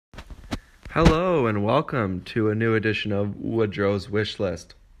Hello and welcome to a new edition of Woodrow's Wish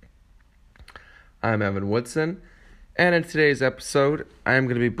List. I'm Evan Woodson, and in today's episode, I am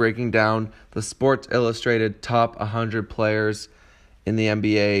going to be breaking down the Sports Illustrated top 100 players in the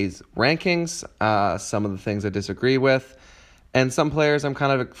NBA's rankings, some of the things I disagree with, and some players I'm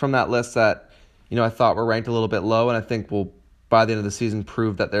kind of from that list that, I thought were ranked a little bit low, and I think will, by the end of the season,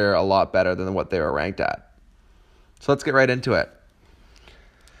 prove that they're a lot better than what they were ranked at. So let's get right into it.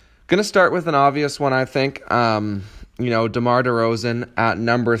 Going to start with an obvious one, I think. DeMar DeRozan at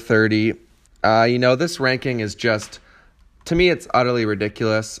number 30. This ranking is just, to me, it's utterly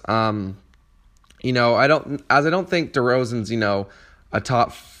ridiculous. I don't think DeRozan's, a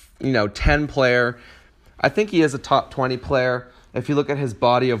top, 10 player. I think he is a top 20 player. If you look at his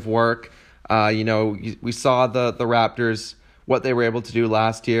body of work, we saw the Raptors, what they were able to do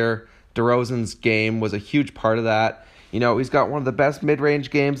last year. DeRozan's game was a huge part of that. He's got one of the best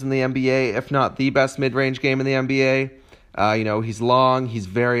mid-range games in the NBA, if not the best mid-range game in the NBA. He's long, he's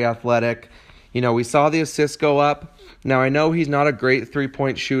very athletic. We saw the assists go up. Now, I know he's not a great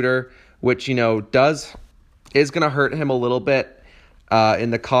three-point shooter, which, is going to hurt him a little bit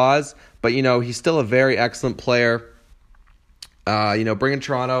in the cause. But, he's still a very excellent player. Bringing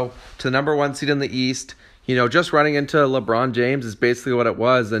Toronto to the number one seed in the East. Just running into LeBron James is basically what it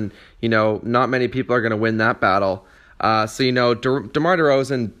was. And, not many people are going to win that battle. DeMar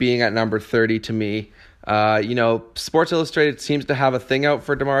DeRozan being at number 30 to me, Sports Illustrated seems to have a thing out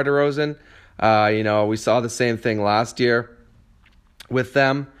for DeMar DeRozan. We saw the same thing last year with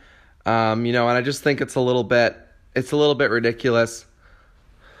them. And I just think it's a little bit ridiculous.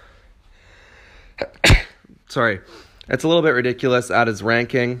 Sorry. It's a little bit ridiculous at his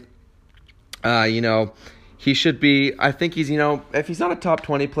ranking. He should be, I think he's, if he's not a top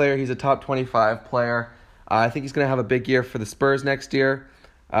 20 player, he's a top 25 player. I think he's going to have a big year for the Spurs next year.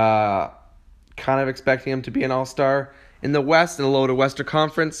 Kind of expecting him to be an all-star. In the West, in the lower Western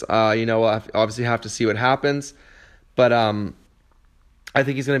Conference, we'll obviously have to see what happens. But I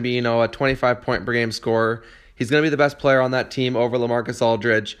think he's going to be, a 25-point per game scorer. He's going to be the best player on that team over LaMarcus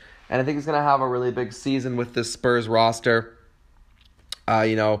Aldridge. And I think he's going to have a really big season with this Spurs roster.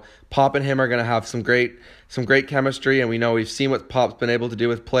 Pop and him are going to have some great chemistry. And we've seen what Pop's been able to do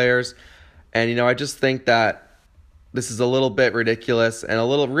with players. And, I just think that this is a little bit ridiculous and a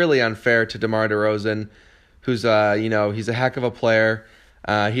little really unfair to DeMar DeRozan, who's, he's a heck of a player.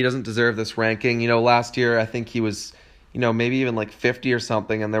 He doesn't deserve this ranking. Last year I think he was, maybe even like 50 or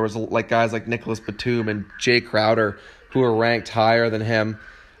something. And there was like guys like Nicholas Batum and Jay Crowder who were ranked higher than him.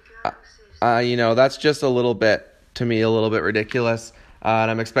 That's just a little bit ridiculous. And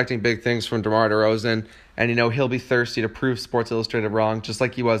I'm expecting big things from DeMar DeRozan. And, he'll be thirsty to prove Sports Illustrated wrong, just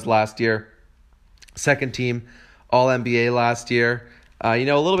like he was last year. Second team All-NBA last year. A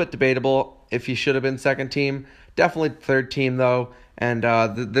little bit debatable if he should have been second team. Definitely third team, though. And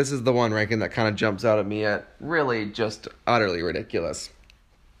this is the one ranking that kind of jumps out at me at really just utterly ridiculous.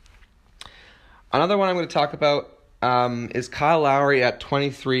 Another one I'm going to talk about is Kyle Lowry at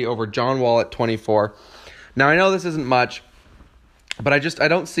 23 over John Wall at 24. Now, I know this isn't much, but I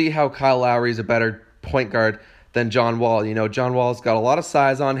don't see how Kyle Lowry is a better point guard than John Wall. John Wall's got a lot of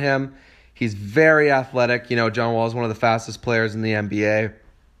size on him. He's very athletic. John Wall is one of the fastest players in the NBA.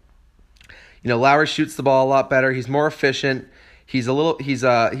 Lowry shoots the ball a lot better. He's more efficient. He's a little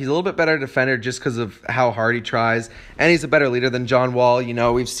bit better defender just because of how hard he tries, and he's a better leader than John Wall.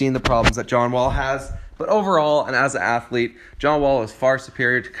 We've seen the problems that John Wall has, but overall and as an athlete, John Wall is far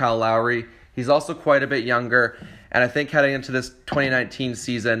superior to Kyle Lowry. He's also quite a bit younger, and I think heading into this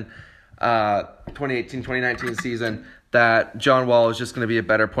 2018-2019 season, that John Wall is just going to be a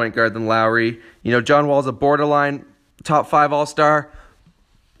better point guard than Lowry. John Wall is a borderline top 5 all-star,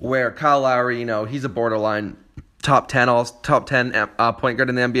 where Kyle Lowry, he's a borderline top 10 point guard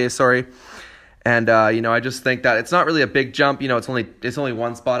in the NBA, sorry. And, I just think that it's not really a big jump. It's only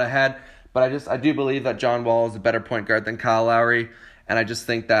one spot ahead. But I do believe that John Wall is a better point guard than Kyle Lowry. And I just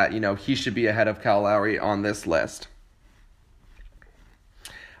think that, he should be ahead of Kyle Lowry on this list.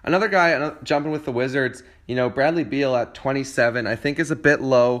 Another guy jumping with the Wizards, Bradley Beal at 27, I think is a bit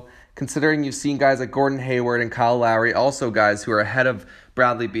low, considering you've seen guys like Gordon Hayward and Kyle Lowry, also guys who are ahead of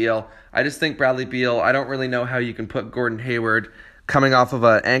Bradley Beal. I just think Bradley Beal, I don't really know how you can put Gordon Hayward coming off of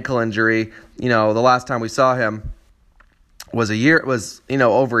an ankle injury. The last time we saw him was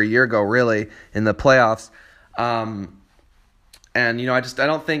over a year ago, really, in the playoffs. I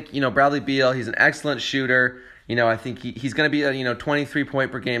don't think, Bradley Beal, he's an excellent shooter. I think he's going to be a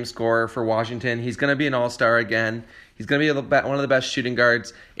 23-point per game scorer for Washington. He's going to be an all-star again. He's going to be one of the best shooting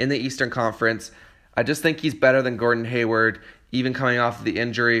guards in the Eastern Conference. I just think he's better than Gordon Hayward, even coming off of the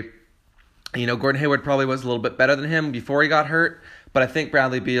injury. Gordon Hayward probably was a little bit better than him before he got hurt, but I think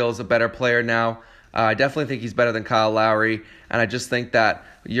Bradley Beal is a better player now. I definitely think he's better than Kyle Lowry, and I just think that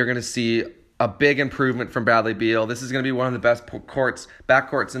you're going to see a big improvement from Bradley Beal. This is going to be one of the best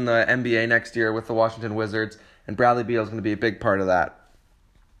backcourts in the NBA next year with the Washington Wizards, and Bradley Beal is going to be a big part of that.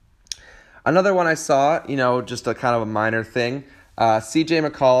 Another one I saw, just a kind of a minor thing, CJ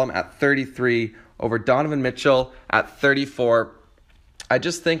McCollum at 33 over Donovan Mitchell at 34. I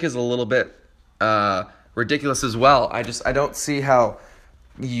just think is a little bit ridiculous as well. I don't see how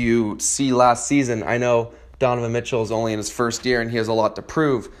you see last season. I know Donovan Mitchell is only in his first year and he has a lot to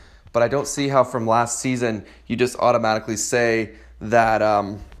prove, but I don't see how from last season you just automatically say that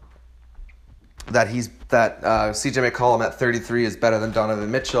CJ McCollum at 33 is better than Donovan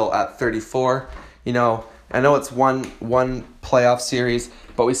Mitchell at 34. I know it's one playoff series,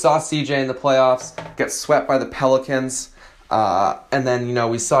 but we saw CJ in the playoffs get swept by the Pelicans, and then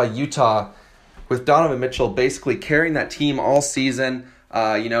we saw Utah with Donovan Mitchell basically carrying that team all season.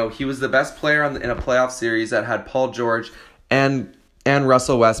 He was the best player in a playoff series that had Paul George and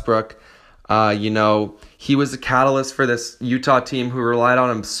Russell Westbrook. He was a catalyst for this Utah team who relied on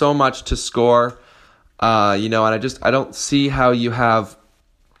him so much to score. And I don't see how you have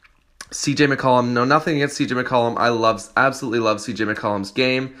CJ McCollum. No, nothing against CJ McCollum. I absolutely love CJ McCollum's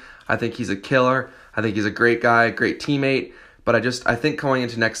game. I think he's a killer. I think he's a great guy, great teammate. But I think going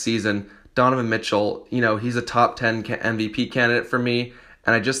into next season, Donovan Mitchell, he's a top 10 MVP candidate for me.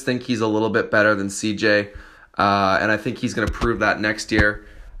 And I just think he's a little bit better than CJ. And I think he's going to prove that next year.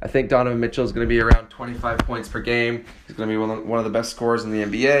 I think Donovan Mitchell is going to be around 25 points per game. He's going to be one of the best scorers in the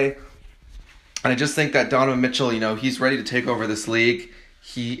NBA. And I just think that Donovan Mitchell, he's ready to take over this league.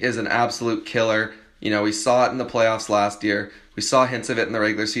 He is an absolute killer. We saw it in the playoffs last year. We saw hints of it in the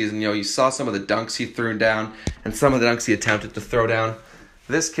regular season. You saw some of the dunks he threw down and some of the dunks he attempted to throw down.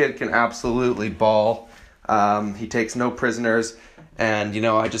 This kid can absolutely ball. He takes no prisoners. And,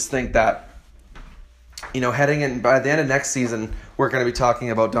 I just think that, heading in by the end of next season, we're going to be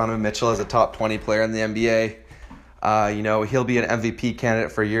talking about Donovan Mitchell as a top 20 player in the NBA. He'll be an MVP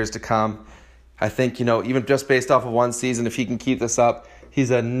candidate for years to come. I think, even just based off of one season, if he can keep this up,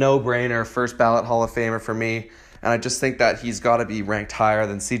 he's a no-brainer first ballot Hall of Famer for me. And I just think that he's got to be ranked higher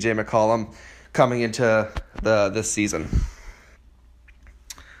than CJ McCollum coming into this season.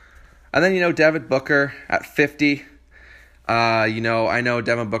 And then, Devin Booker at 50. I know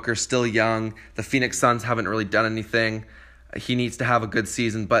Devin Booker's still young. The Phoenix Suns haven't really done anything. He needs to have a good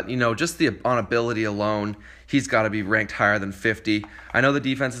season. But, just on ability alone, he's got to be ranked higher than 50. I know the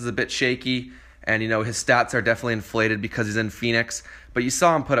defense is a bit shaky. And, his stats are definitely inflated because he's in Phoenix. But you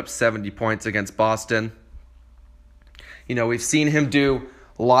saw him put up 70 points against Boston. We've seen him do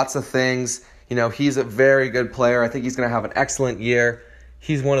lots of things. He's a very good player. I think he's going to have an excellent year.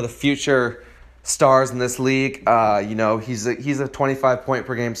 He's one of the future stars in this league. He's a 25 point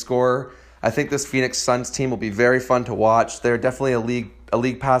per game scorer. I think this Phoenix Suns team will be very fun to watch. They're definitely a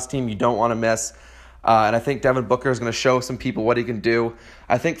league pass team you don't want to miss. And I think Devin Booker is going to show some people what he can do.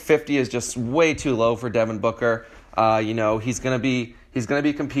 I think 50 is just way too low for Devin Booker. He's going to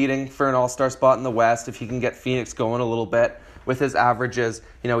be competing for an all-star spot in the West if he can get Phoenix going a little bit with his averages.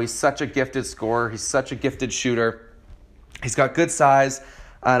 He's such a gifted scorer. He's such a gifted shooter. He's got good size.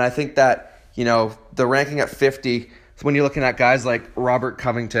 And I think that, the ranking at 50, when you're looking at guys like Robert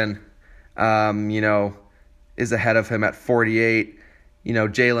Covington, is ahead of him at 48.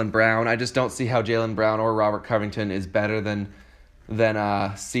 Jaylen Brown. I just don't see how Jaylen Brown or Robert Covington is better than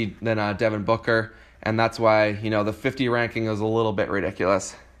Devin Booker, and that's why the 50 ranking is a little bit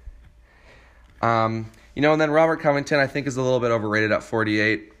ridiculous. And then Robert Covington I think is a little bit overrated at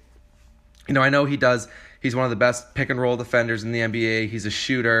 48. I know he's one of the best pick and roll defenders in the NBA. He's a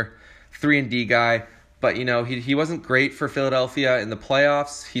shooter, 3-and-D guy, but he wasn't great for Philadelphia in the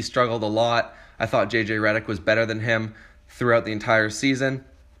playoffs. He struggled a lot. I thought JJ Redick was better than him throughout the entire season.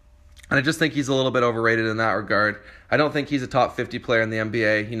 And I just think he's a little bit overrated in that regard. I don't think he's a top 50 player in the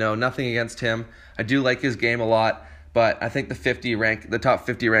NBA. Nothing against him. I do like his game a lot, but I think the top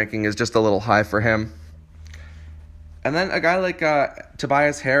 50 ranking is just a little high for him. And then a guy like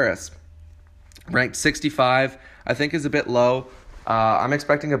Tobias Harris, ranked 65, I think is a bit low. I'm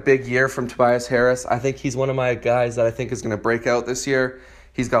expecting a big year from Tobias Harris. I think he's one of my guys that I think is going to break out this year.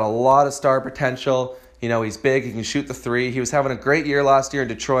 He's got a lot of star potential. He's big. He can shoot the three. He was having a great year last year in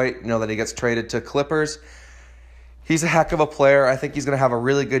Detroit. That he gets traded to Clippers. He's a heck of a player. I think he's going to have a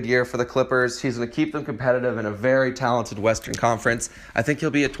really good year for the Clippers. He's going to keep them competitive in a very talented Western Conference. I think he'll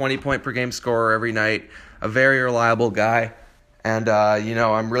be a 20-point-per-game scorer every night, a very reliable guy. And,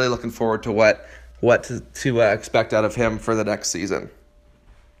 I'm really looking forward to what to expect out of him for the next season.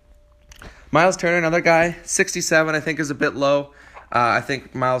 Miles Turner, another guy, 67, I think is a bit low. I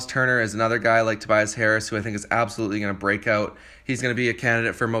think Miles Turner is another guy like Tobias Harris, who I think is absolutely going to break out. He's going to be a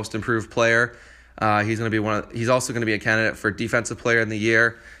candidate for Most Improved Player. He's also going to be a candidate for Defensive Player in the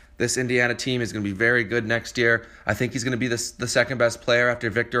Year. This Indiana team is going to be very good next year. I think he's going to be the second best player after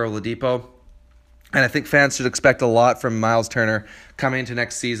Victor Oladipo. And I think fans should expect a lot from Miles Turner coming into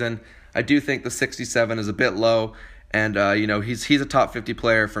next season. I do think the 67 is a bit low, and he's a top 50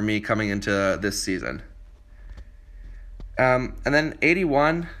 player for me coming into this season. And then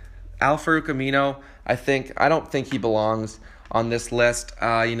 81, Al-Farouq Amino. I don't think he belongs on this list.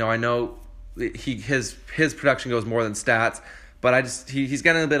 I know his production goes more than stats, but he's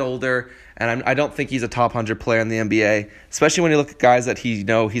getting a bit older, and I don't think he's a top 100 player in the NBA, especially when you look at guys that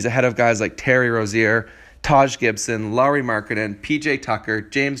he's ahead of guys like Terry Rozier, Taj Gibson, Lauri Markkanen, P.J. Tucker,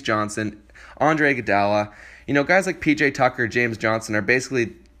 James Johnson, Andre Iguodala. Guys like P.J. Tucker, James Johnson are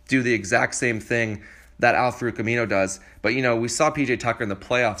basically do the exact same thing that Al-Farouq Amino does. But, we saw P.J. Tucker in the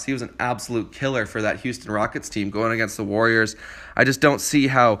playoffs. He was an absolute killer for that Houston Rockets team going against the Warriors. I just don't see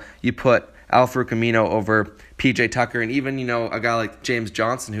how you put Al-Farouq Amino over P.J. Tucker. And even, a guy like James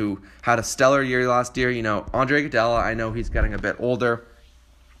Johnson, who had a stellar year last year. Andre Iguodala, I know he's getting a bit older.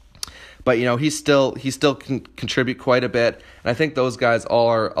 But, he still can contribute quite a bit. And I think those guys all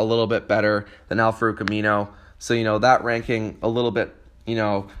are a little bit better than Al-Farouq Amino. So, that ranking a little bit,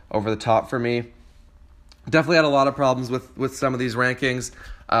 over the top for me. Definitely had a lot of problems with some of these rankings.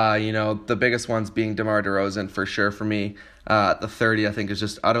 The biggest ones being DeMar DeRozan for sure for me. The 30, I think, is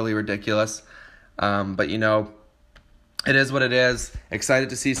just utterly ridiculous. But, it is what it is. Excited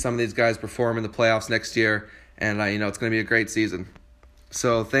to see some of these guys perform in the playoffs next year. And, it's going to be a great season.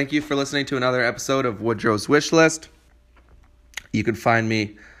 So thank you for listening to another episode of Woodrow's Wish List. You can find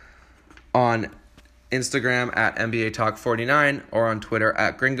me on Instagram at NBA Talk 49 or on Twitter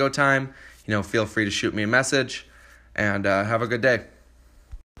at Gringo Time. Feel free to shoot me a message, and have a good day.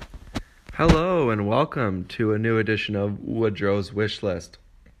 Hello, and welcome to a new edition of Woodrow's Wish List.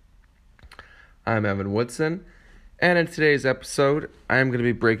 I'm Evan Woodson, and in today's episode, I am going to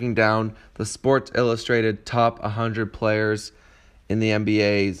be breaking down the Sports Illustrated top 100 players in the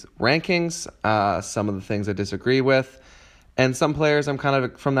NBA's rankings, some of the things I disagree with, and some players I'm kind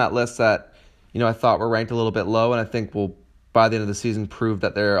of from that list that, I thought were ranked a little bit low, and I think will by the end of the season prove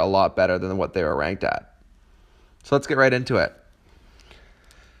that they're a lot better than what they were ranked at. So let's get right into it.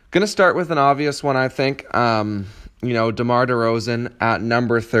 Going to start with an obvious one, I think. DeMar DeRozan at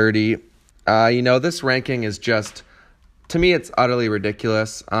number 30. This ranking is just, to me, it's utterly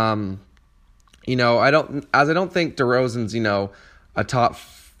ridiculous. I don't think DeRozan's, a top,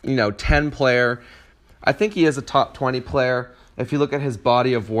 10 player. I think he is a top 20 player. If you look at his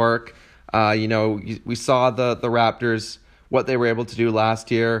body of work, we saw the Raptors, what they were able to do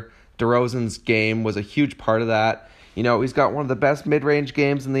last year. DeRozan's game was a huge part of that. He's got one of the best mid-range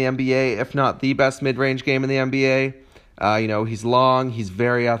games in the NBA, if not the best mid-range game in the NBA. He's long, he's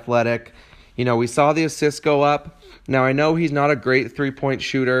very athletic. We saw the assists go up. Now, I know he's not a great three-point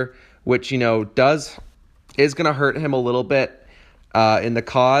shooter, which, is going to hurt him a little bit in the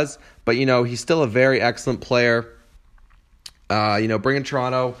cause. But, he's still a very excellent player. Bringing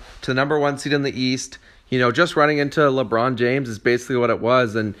Toronto to the number 1 seed in the East. Just running into LeBron James is basically what it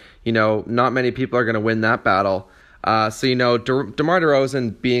was. And, not many people are going to win that battle. DeMar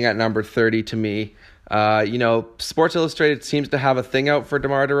DeRozan being at number 30 to me, Sports Illustrated seems to have a thing out for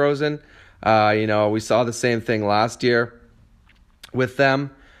DeMar DeRozan. We saw the same thing last year with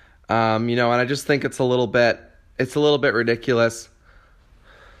them. And I just think it's a little bit ridiculous.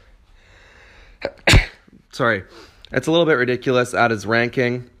 Sorry. It's a little bit ridiculous at his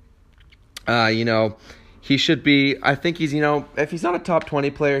ranking. He should be, I think he's, if he's not a top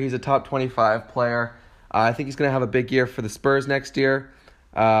 20 player, he's a top 25 player. I think he's going to have a big year for the Spurs next year.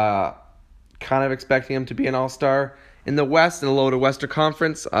 Kind of expecting him to be an all-star in the West, in the lower Western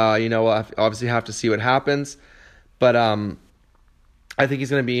Conference. We'll obviously have to see what happens. But I think he's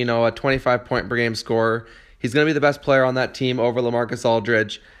going to be, a 25-point per game scorer. He's going to be the best player on that team over LaMarcus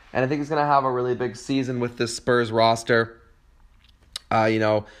Aldridge. And I think he's going to have a really big season with this Spurs roster.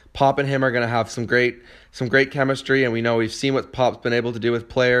 Pop and him are going to have some great chemistry, and we've seen what Pop's been able to do with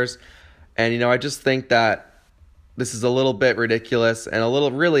players. And, I just think that this is a little bit ridiculous and a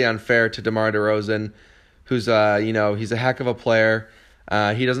little really unfair to DeMar DeRozan, who's, he's a heck of a player.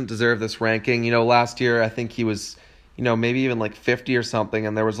 He doesn't deserve this ranking. Last year I think he was, maybe even like 50 or something,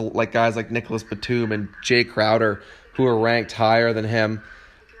 and there was like guys like Nicholas Batum and Jay Crowder who were ranked higher than him.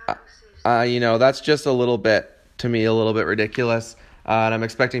 That's just a little bit ridiculous. And I'm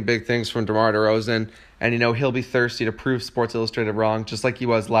expecting big things from DeMar DeRozan. And, he'll be thirsty to prove Sports Illustrated wrong, just like he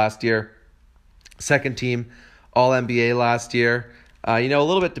was last year. second team All NBA last year. A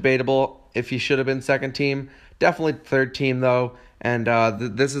little bit debatable if he should have been second team. Definitely third team though. And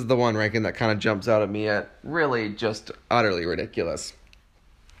this is the one ranking that kind of jumps out at me at really just utterly ridiculous.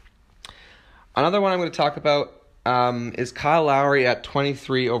 Another one I'm going to talk about is Kyle Lowry at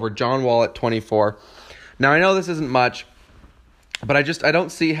 23 over John Wall at 24. Now, I know this isn't much, but I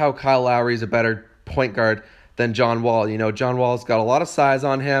don't see how Kyle Lowry is a better point guard than John Wall. John Wall's got a lot of size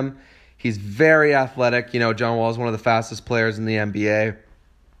on him. He's very athletic. John Wall is one of the fastest players in the NBA.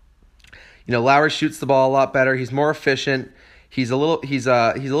 Lowry shoots the ball a lot better. He's more efficient. He's a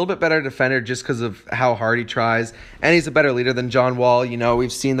little bit better defender just because of how hard he tries, and he's a better leader than John Wall.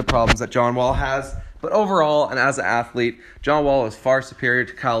 We've seen the problems that John Wall has, but overall and as an athlete, John Wall is far superior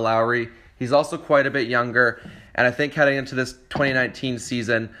to Kyle Lowry. He's also quite a bit younger, and I think heading into this 2018-2019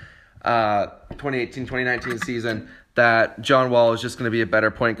 season, that John Wall is just going to be a better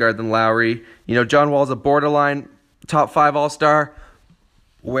point guard than Lowry. John Wall is a borderline top 5 All-Star,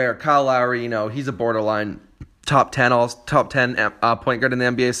 where Kyle Lowry, he's a borderline top 10 point guard in the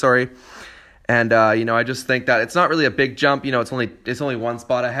NBA, sorry. And I just think that it's not really a big jump. It's only one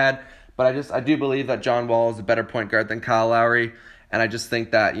spot ahead, but I do believe that John Wall is a better point guard than Kyle Lowry, and I just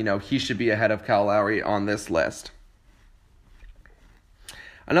think that he should be ahead of Kyle Lowry on this list.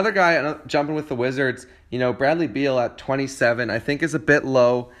 Another guy jumping with the Wizards, Bradley Beal at 27, I think is a bit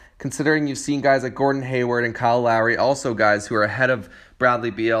low, considering you've seen guys like Gordon Hayward and Kyle Lowry, also guys who are ahead of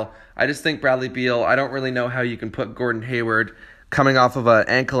Bradley Beal. I just think Bradley Beal, I don't really know how you can put Gordon Hayward coming off of an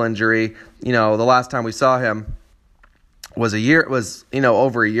ankle injury. The last time we saw him was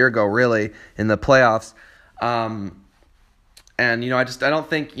over a year ago, really, in the playoffs. And I don't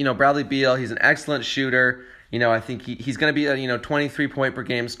think, Bradley Beal, he's an excellent shooter. I think he's going to be a 23 point per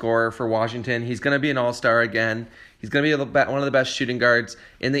game scorer for Washington. He's going to be an all-star again. He's going to be one of the best shooting guards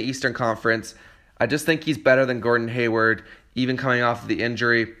in the Eastern Conference. I just think he's better than Gordon Hayward, even coming off of the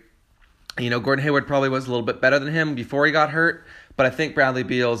injury. Gordon Hayward probably was a little bit better than him before he got hurt, but I think Bradley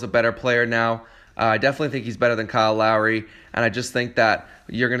Beal is a better player now. I definitely think he's better than Kyle Lowry, and I just think that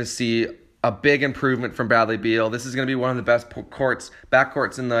you're going to see a big improvement from Bradley Beal. This is going to be one of the best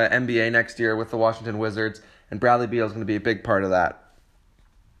backcourts in the NBA next year with the Washington Wizards, and Bradley Beal is going to be a big part of that.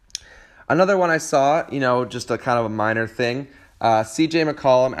 Another one I saw, just a kind of a minor thing, CJ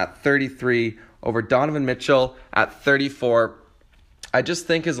McCollum at 33 over Donovan Mitchell at 34, I just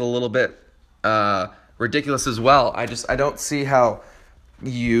think is a little bit ridiculous as well. I don't see how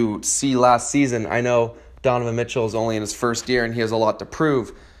you see last season. I know Donovan Mitchell is only in his first year and he has a lot to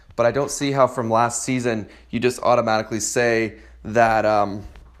prove, but I don't see how from last season you just automatically say that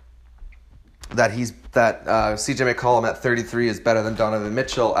CJ McCollum at 33 is better than Donovan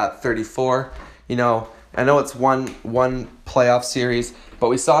Mitchell at 34. I know it's one playoff series, but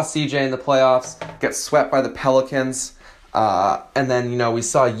we saw CJ in the playoffs get swept by the Pelicans, and then we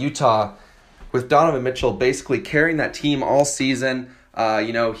saw Utah with Donovan Mitchell basically carrying that team all season.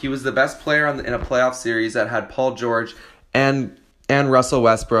 He was the best player in a playoff series that had Paul George and Russell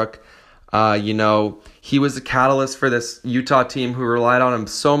Westbrook. He was the catalyst for this Utah team who relied on him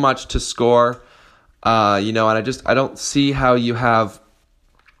so much to score. And I don't see how you have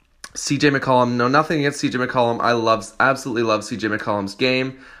CJ McCollum. No, nothing against CJ McCollum. I absolutely love CJ McCollum's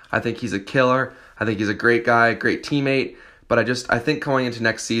game. I think he's a killer. I think he's a great guy, great teammate. But I think going into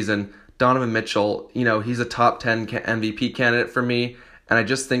next season, Donovan Mitchell, he's a top 10 MVP candidate for me. And I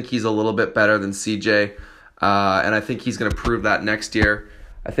just think he's a little bit better than CJ. And I think he's going to prove that next year.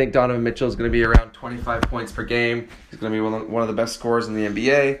 I think Donovan Mitchell is going to be around 25 points per game. He's going to be one of the best scorers in the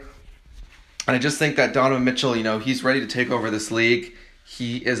NBA. And I just think that Donovan Mitchell, he's ready to take over this league.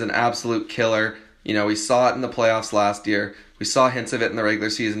 He is an absolute killer. We saw it in the playoffs last year. We saw hints of it in the regular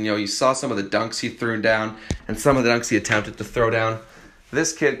season. You saw some of the dunks he threw down and some of the dunks he attempted to throw down.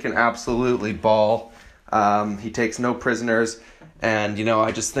 This kid can absolutely ball. He takes no prisoners. And,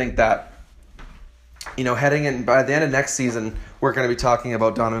 I just think that, heading in by the end of next season, we're going to be talking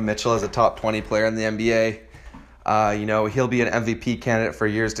about Donovan Mitchell as a top 20 player in the NBA. He'll be an MVP candidate for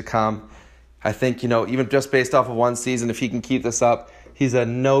years to come. I think, even just based off of one season, if he can keep this up, he's a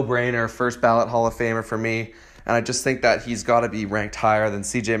no-brainer first ballot Hall of Famer for me. And I just think that he's got to be ranked higher than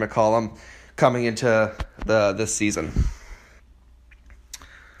CJ McCollum coming into this season.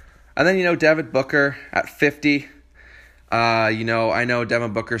 And then, Devin Booker at 50. I know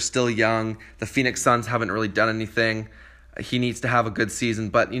Devin Booker's still young. The Phoenix Suns haven't really done anything. He needs to have a good season.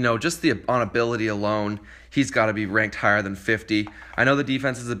 But, just on ability alone, he's got to be ranked higher than 50. I know the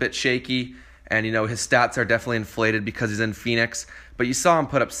defense is a bit shaky. And, his stats are definitely inflated because he's in Phoenix. But you saw him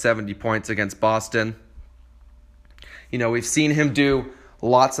put up 70 points against Boston. We've seen him do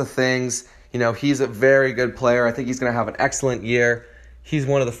lots of things. He's a very good player. I think he's going to have an excellent year. He's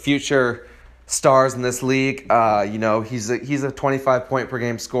one of the future stars in this league. He's a 25 point per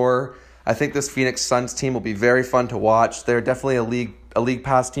game scorer. I think this Phoenix Suns team will be very fun to watch. They're definitely a league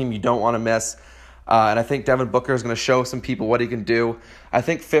pass team you don't want to miss. And I think Devin Booker is going to show some people what he can do. I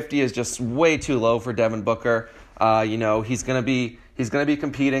think 50 is just way too low for Devin Booker. He's going to be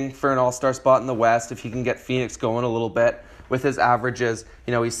competing for an all-star spot in the West if he can get Phoenix going a little bit with his averages.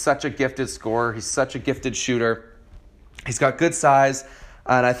 He's such a gifted scorer. He's such a gifted shooter. He's got good size.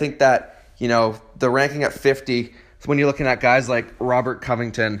 And I think that, the ranking at 50, when you're looking at guys like Robert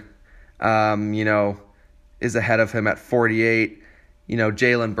Covington, is ahead of him at 48.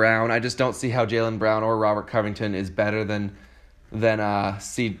 Jaylen Brown. I just don't see how Jaylen Brown or Robert Covington is better than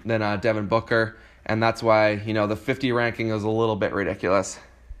Devin Booker, and that's why the 50 ranking is a little bit ridiculous.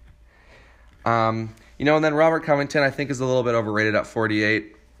 And then Robert Covington I think is a little bit overrated at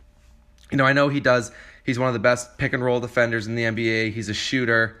 48. I know he's one of the best pick and roll defenders in the NBA. He's a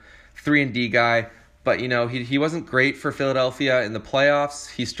shooter, 3-and-D guy, but he wasn't great for Philadelphia in the playoffs.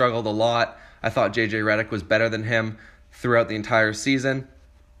 He struggled a lot. I thought JJ Redick was better than him throughout the entire season.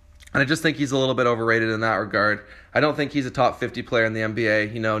 And I just think he's a little bit overrated in that regard. I don't think he's a top 50 player in the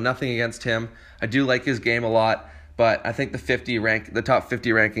NBA. Nothing against him. I do like his game a lot, but I think the top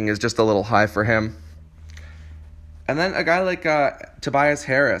 50 ranking is just a little high for him. And then a guy like Tobias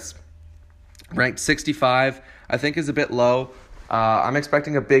Harris, ranked 65, I think is a bit low. I'm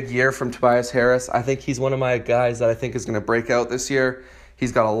expecting a big year from Tobias Harris. I think he's one of my guys that I think is going to break out this year.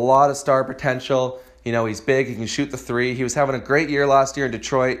 He's got a lot of star potential. He's big. He can shoot the three. He was having a great year last year in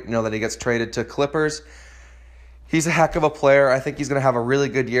Detroit. That he gets traded to Clippers. He's a heck of a player. I think he's going to have a really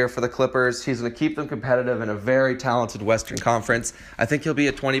good year for the Clippers. He's going to keep them competitive in a very talented Western Conference. I think he'll be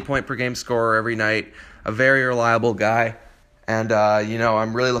a 20-point-per-game scorer every night, a very reliable guy. And,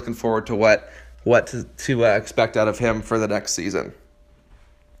 I'm really looking forward to what to expect out of him for the next season.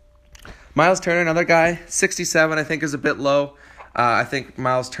 Miles Turner, another guy, 67 I think is a bit low. I think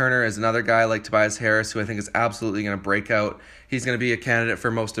Miles Turner is another guy like Tobias Harris who I think is absolutely going to break out. He's going to be a candidate for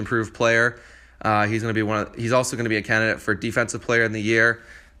most improved player. He's also going to be a candidate for defensive player in the year.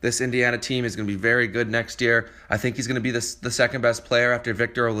 This Indiana team is going to be very good next year. I think he's going to be the second best player after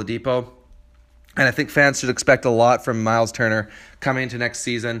Victor Oladipo. And I think fans should expect a lot from Miles Turner coming into next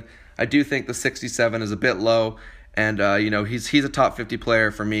season. I do think the 67 is a bit low, and he's a top 50 player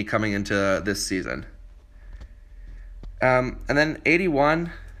for me coming into this season. And then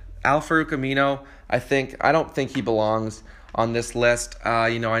 81, Al-Farouq Amino. I don't think he belongs on this list.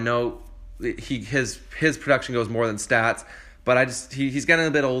 I know his production goes more than stats, but he's getting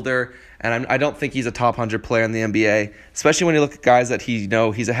a bit older, and I don't think he's a top 100 player in the NBA. Especially when you look at guys that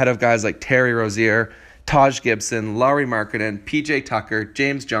he's ahead of guys like Terry Rozier, Taj Gibson, Lauri Markkanen, PJ Tucker,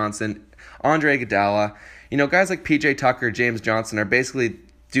 James Johnson, Andre Iguodala. Guys like PJ Tucker, James Johnson are basically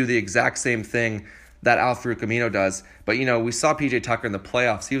do the exact same thing that Al-Farouq Amino does. But, we saw PJ Tucker in the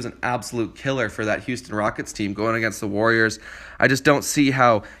playoffs. He was an absolute killer for that Houston Rockets team going against the Warriors. I just don't see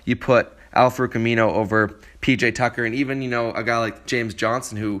how you put Al-Farouq Amino over PJ Tucker. And even, a guy like James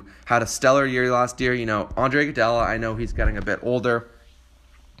Johnson who had a stellar year last year. Andre Iguodala, I know he's getting a bit older.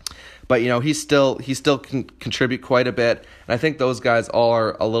 But, he still can contribute quite a bit. And I think those guys all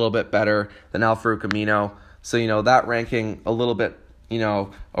are a little bit better than Al-Farouq Amino. So, that ranking a little bit,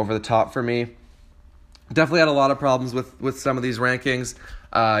 over the top for me. Definitely had a lot of problems with some of these rankings.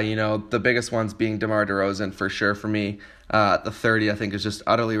 The biggest ones being DeMar DeRozan for sure for me. The 30 I think is just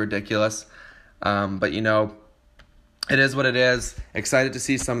utterly ridiculous. But it is what it is. Excited to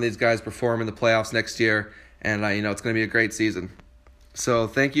see some of these guys perform in the playoffs next year. And it's going to be a great season. So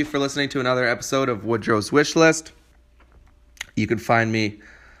thank you for listening to another episode of Woodrow's Wish List. You can find me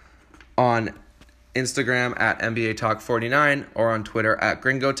on Instagram at NBA Talk 49 or on Twitter at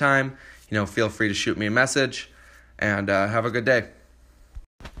Gringo Time. Feel free to shoot me a message, and have a good day.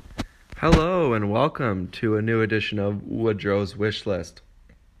 Hello, and welcome to a new edition of Woodrow's Wish List.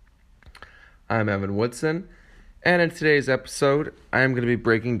 I'm Evan Woodson, and in today's episode, I am going to be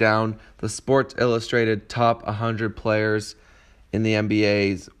breaking down the Sports Illustrated top 100 players in the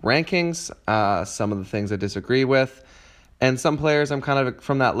NBA's rankings, some of the things I disagree with, and some players I'm kind of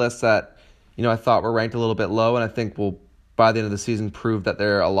from that list that, I thought were ranked a little bit low, and I think will by the end of the season prove that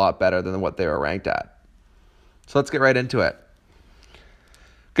they're a lot better than what they were ranked at. So let's get right into it.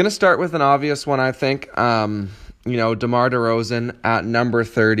 Going to start with an obvious one, I think. DeMar DeRozan at number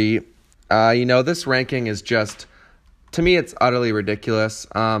 30. This ranking is just, to me, it's utterly ridiculous.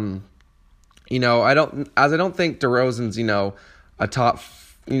 I don't think DeRozan's, a top,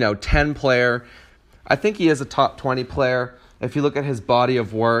 10 player. I think he is a top 20 player. If you look at his body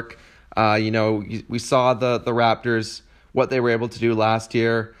of work, We saw the Raptors, what they were able to do last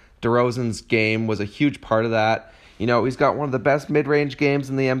year. DeRozan's game was a huge part of that. He's got one of the best mid-range games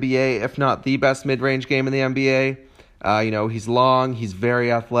in the NBA, if not the best mid-range game in the NBA. He's long, he's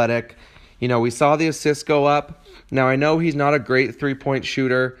very athletic. We saw the assists go up. Now, I know he's not a great three-point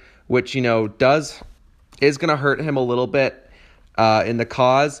shooter, which, is going to hurt him a little bit in the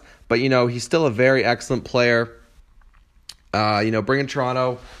cause. But, he's still a very excellent player. Bringing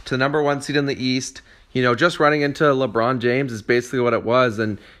Toronto to the number 1 seed in the East. Just running into LeBron James is basically what it was.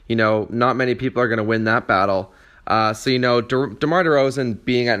 And, not many people are going to win that battle. DeMar DeRozan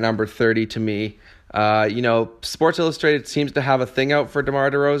being at number 30 to me, Sports Illustrated seems to have a thing out for DeMar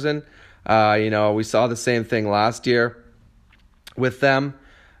DeRozan. We saw the same thing last year with them.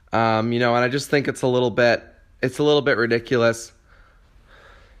 And I just think it's a little bit ridiculous.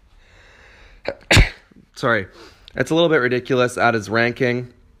 Sorry. It's a little bit ridiculous at his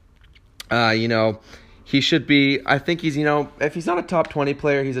ranking. He should be, I think he's, if he's not a top 20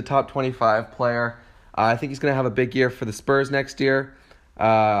 player, he's a top 25 player. I think he's going to have a big year for the Spurs next year.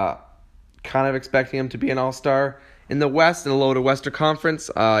 Kind of expecting him to be an all-star. In the West, in the lower Western Conference,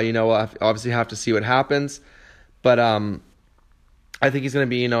 we'll obviously have to see what happens. But I think he's going to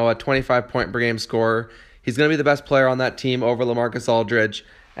be, a 25-point per game scorer. He's going to be the best player on that team over LaMarcus Aldridge.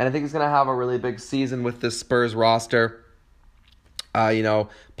 And I think he's going to have a really big season with this Spurs roster.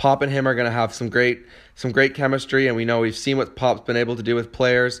 Pop and him are going to have some great chemistry, and we've seen what Pop's been able to do with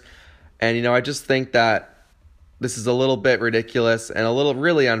players. And, I just think that this is a little bit ridiculous and a little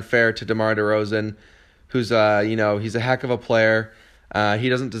really unfair to DeMar DeRozan, who's, he's a heck of a player. He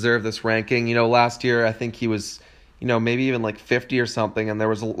doesn't deserve this ranking. Last year I think he was, maybe even like 50 or something, and there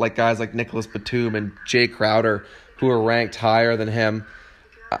was like guys like Nicholas Batum and Jay Crowder who were ranked higher than him.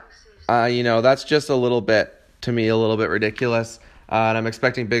 That's just a little bit ridiculous. And I'm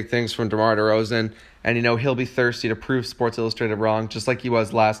expecting big things from DeMar DeRozan. And, he'll be thirsty to prove Sports Illustrated wrong, just like he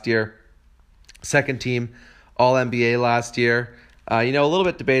was last year. Second team All-NBA last year. A little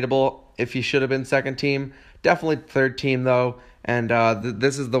bit debatable if he should have been second team. Definitely third team, though. And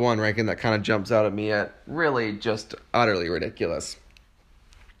this is the one ranking that kind of jumps out at me at really just utterly ridiculous.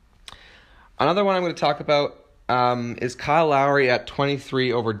 Another one I'm going to talk about is Kyle Lowry at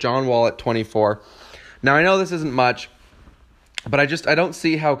 23 over John Wall at 24. Now, I know this isn't much, but I don't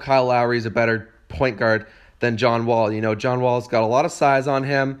see how Kyle Lowry is a better point guard than John Wall. John Wall's got a lot of size on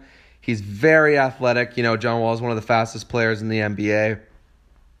him. He's very athletic. John Wall is one of the fastest players in the NBA.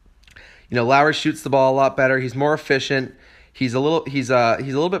 Lowry shoots the ball a lot better. He's more efficient. He's a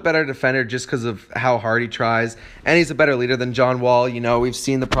little bit better defender just because of how hard he tries, and he's a better leader than John Wall. We've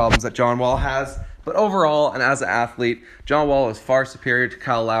seen the problems that John Wall has, but overall and as an athlete, John Wall is far superior to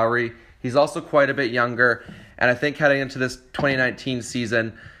Kyle Lowry. He's also quite a bit younger, and I think heading into this 2018-2019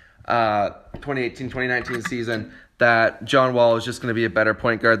 season, that John Wall is just going to be a better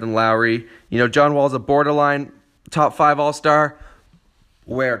point guard than Lowry. John Wall is a borderline top 5 All-Star,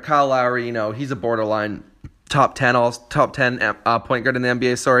 where Kyle Lowry, he's a borderline top 10 point guard in the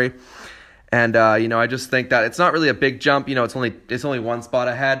NBA. Sorry, and I just think that it's not really a big jump. It's only one spot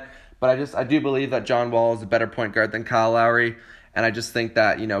ahead, but I do believe that John Wall is a better point guard than Kyle Lowry, and I just think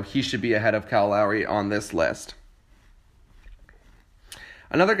that he should be ahead of Kyle Lowry on this list.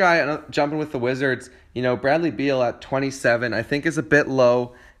 Another guy jumping with the Wizards, Bradley Beal at 27, I think is a bit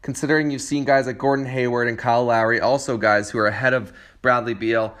low, considering you've seen guys like Gordon Hayward and Kyle Lowry, also guys who are ahead of Bradley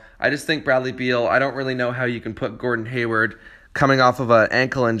Beal. I just think Bradley Beal, I don't really know how you can put Gordon Hayward coming off of an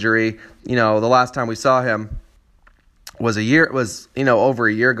ankle injury. The last time we saw him was over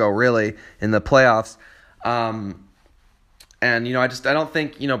a year ago, really, in the playoffs. And I don't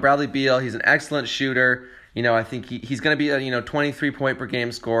think, Bradley Beal, he's an excellent shooter. I think he's going to be a 23-point per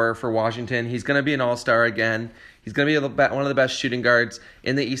game scorer for Washington. He's going to be an all-star again. He's going to be one of the best shooting guards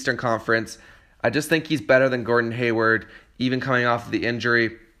in the Eastern Conference. I just think he's better than Gordon Hayward, even coming off of the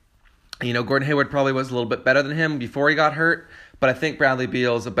injury. Gordon Hayward probably was a little bit better than him before he got hurt, but I think Bradley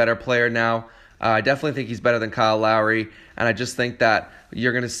Beal is a better player now. I definitely think he's better than Kyle Lowry, and I just think that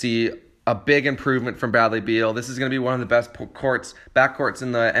you're going to see a big improvement from Bradley Beal. This is going to be one of the best backcourts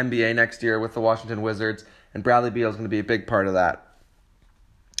in the NBA next year with the Washington Wizards, and Bradley Beal is going to be a big part of that.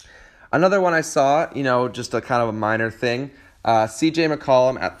 Another one I saw, just a kind of a minor thing, CJ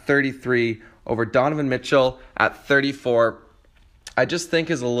McCollum at 33 over Donovan Mitchell at 34, I just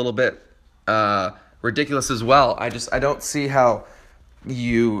think is a little bit ridiculous as well. I don't see how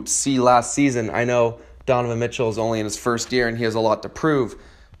you see last season. I know Donovan Mitchell is only in his first year and he has a lot to prove,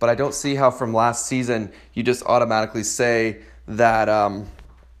 but I don't see how from last season you just automatically say that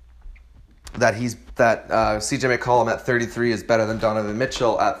that CJ McCollum at 33 is better than Donovan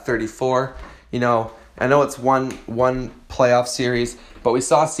Mitchell at 34. You know, I know it's one playoff series, but we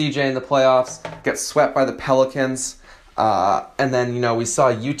saw CJ in the playoffs get swept by the Pelicans, and then, you know, we saw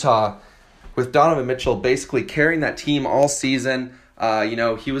Utah with Donovan Mitchell basically carrying that team all season. You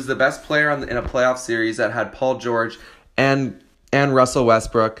know, he was the best player in a playoff series that had Paul George and Russell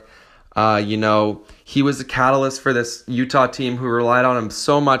Westbrook. You know, he was a catalyst for this Utah team who relied on him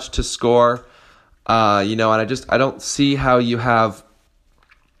so much to score. You know, and I don't see how you have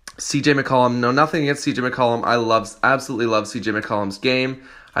CJ McCollum. No, nothing against CJ McCollum. I absolutely love CJ McCollum's game.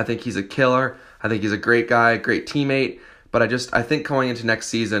 I think he's a killer. I think he's a great guy, great teammate. But I think going into next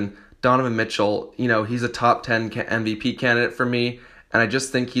season, Donovan Mitchell, you know, he's a top 10 MVP candidate for me. And I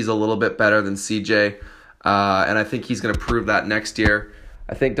just think he's a little bit better than CJ. And I think he's going to prove that next year.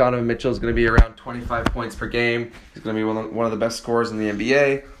 I think Donovan Mitchell is going to be around 25 points per game. He's going to be one of the best scorers in the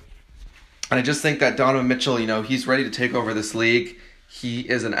NBA. And I just think that Donovan Mitchell, you know, he's ready to take over this league. He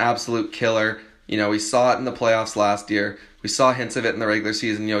is an absolute killer. You know, we saw it in the playoffs last year. We saw hints of it in the regular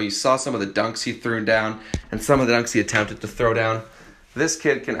season. You know, you saw some of the dunks he threw down and some of the dunks he attempted to throw down. This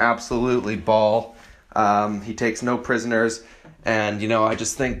kid can absolutely ball. He takes no prisoners. And, you know, I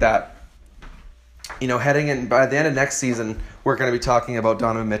just think that, you know, heading in by the end of next season, we're going to be talking about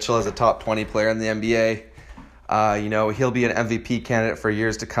Donovan Mitchell as a top 20 player in the NBA. You know, he'll be an MVP candidate for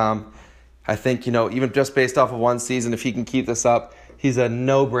years to come. I think, you know, even just based off of one season, if he can keep this up, he's a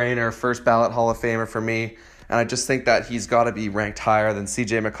no-brainer first ballot Hall of Famer for me. And I just think that he's got to be ranked higher than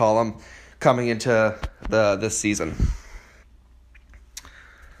CJ McCollum coming into this season.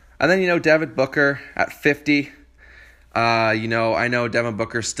 And then, you know, Devin Booker at 50. You know, I know Devin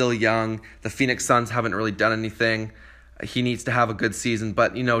Booker's still young. The Phoenix Suns haven't really done anything. He needs to have a good season,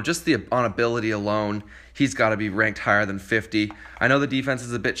 but, you know, just on ability alone, he's got to be ranked higher than 50. I know the defense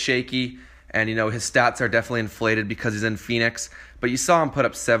is a bit shaky, and, you know, his stats are definitely inflated because he's in Phoenix, but you saw him put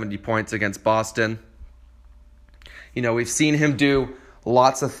up 70 points against Boston. You know, we've seen him do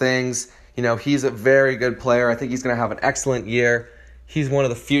lots of things. You know, he's a very good player. I think he's going to have an excellent year. He's one of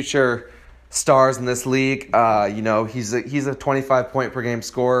the future stars in this league. You know, he's a 25-point per game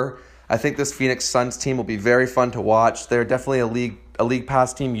scorer. I think this Phoenix Suns team will be very fun to watch. They're definitely a league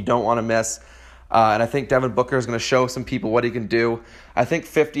pass team you don't want to miss. And I think Devin Booker is going to show some people what he can do. I think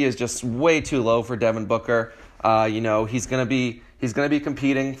 50 is just way too low for Devin Booker. You know, he's going to be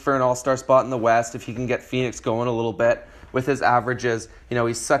competing for an all-star spot in the West if he can get Phoenix going a little bit with his averages. You know,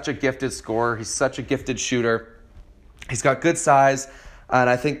 he's such a gifted scorer. He's such a gifted shooter. He's got good size. And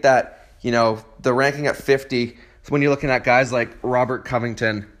I think that, you know, the ranking at 50, when you're looking at guys like Robert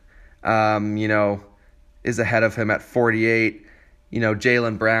Covington, you know, is ahead of him at 48. You know,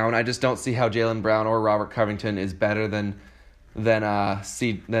 Jaylen Brown. I just don't see how Jaylen Brown or Robert Covington is better than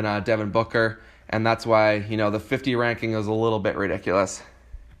Devin Booker, and that's why, you know, the 50 ranking is a little bit ridiculous.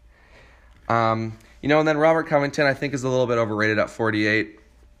 You know, and then Robert Covington I think is a little bit overrated at 48.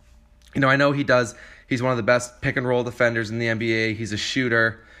 You know, I know he's one of the best pick and roll defenders in the NBA. He's a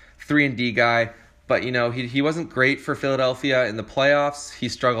shooter, 3-and-D guy, but, you know, he wasn't great for Philadelphia in the playoffs. He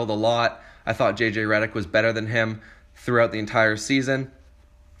struggled a lot. I thought J.J. Redick was better than him throughout the entire season.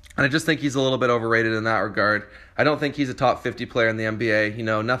 And I just think he's a little bit overrated in that regard. I don't think he's a top 50 player in the NBA. You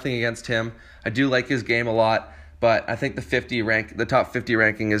know, nothing against him. I do like his game a lot, but I think the top 50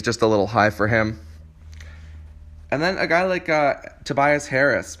 ranking is just a little high for him. And then a guy like Tobias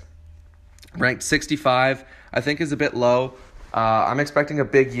Harris, ranked 65, I think is a bit low. I'm expecting a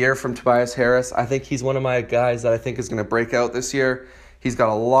big year from Tobias Harris. I think he's one of my guys that I think is going to break out this year. He's got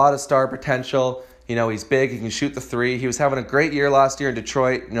a lot of star potential. You know, he's big. He can shoot the three. He was having a great year last year in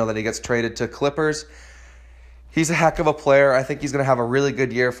Detroit. You know, that he gets traded to Clippers. He's a heck of a player. I think he's going to have a really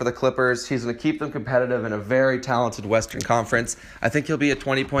good year for the Clippers. He's going to keep them competitive in a very talented Western Conference. I think he'll be a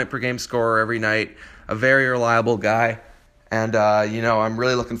 20-point-per-game scorer every night, a very reliable guy. And, you know, I'm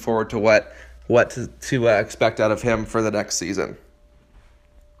really looking forward to what to expect out of him for the next season.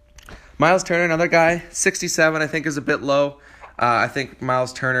 Miles Turner, another guy, 67, I think is a bit low. I think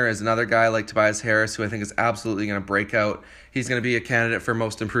Miles Turner is another guy like Tobias Harris who I think is absolutely going to break out. He's going to be a candidate for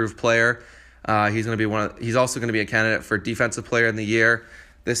most improved player. He's also going to be a candidate for defensive player in the year.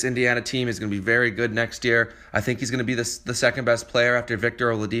 This Indiana team is going to be very good next year. I think he's going to be the second best player after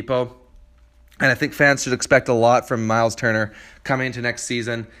Victor Oladipo. And I think fans should expect a lot from Miles Turner coming into next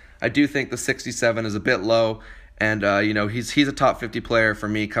season. I do think the 67 is a bit low, and you know, he's a top 50 player for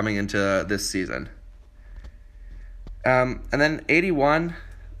me coming into this season. And then 81,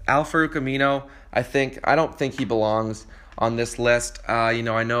 Al-Farouq Amino. I don't think he belongs on this list. You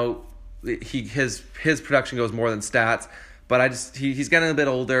know, I know his production goes more than stats, but he's getting a bit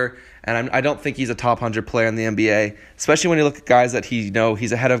older, and I don't think he's a top 100 player in the NBA, especially when you look at guys that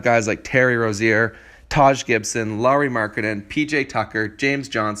he's ahead of guys like Terry Rozier, Taj Gibson, Lauri Markkanen, PJ Tucker, James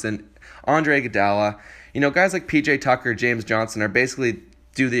Johnson, Andre Iguodala. Guys like PJ Tucker, James Johnson are basically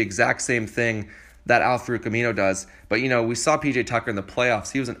do the exact same thing that Al-Farouq Amino does. But, we saw PJ Tucker in the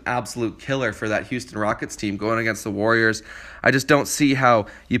playoffs. He was an absolute killer for that Houston Rockets team going against the Warriors. I just don't see how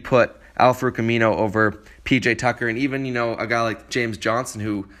you put Al-Farouq Amino over PJ Tucker, and even, a guy like James Johnson,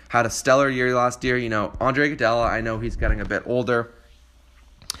 who had a stellar year last year. Andre Iguodala, I know he's getting a bit older,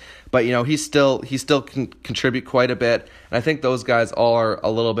 but, he still can contribute quite a bit. And I think those guys all are a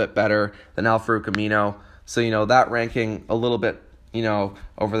little bit better than Al-Farouq Amino. So, that ranking a little bit,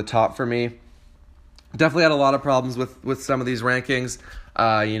 over the top for me. Definitely had a lot of problems with some of these rankings.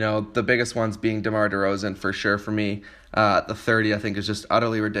 The biggest ones being DeMar DeRozan for sure for me. The 30, I think, is just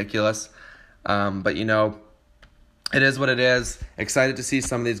utterly ridiculous. But, it is what it is. Excited to see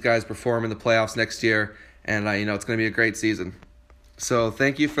some of these guys perform in the playoffs next year. And, it's going to be a great season. So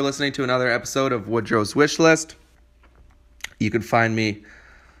thank you for listening to another episode of Woodrow's Wish List. You can find me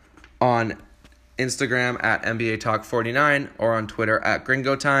on Instagram at NBA Talk 49 or on Twitter at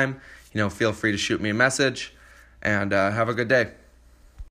Gringo Time. Feel free to shoot me a message, and have a good day.